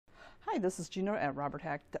Hi, this is Gina at Robert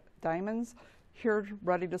Hack Diamonds, here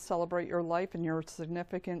ready to celebrate your life and your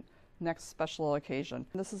significant next special occasion.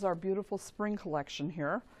 This is our beautiful spring collection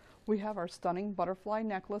here. We have our stunning butterfly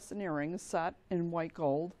necklace and earrings set in white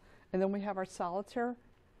gold, and then we have our solitaire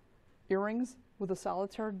earrings with a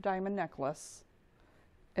solitaire diamond necklace.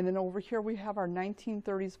 And then over here we have our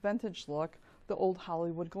 1930s vintage look, the old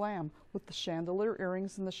Hollywood glam, with the chandelier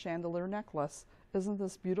earrings and the chandelier necklace. Isn't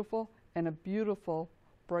this beautiful? And a beautiful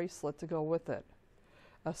bracelet to go with it.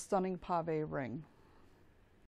 A stunning pave ring.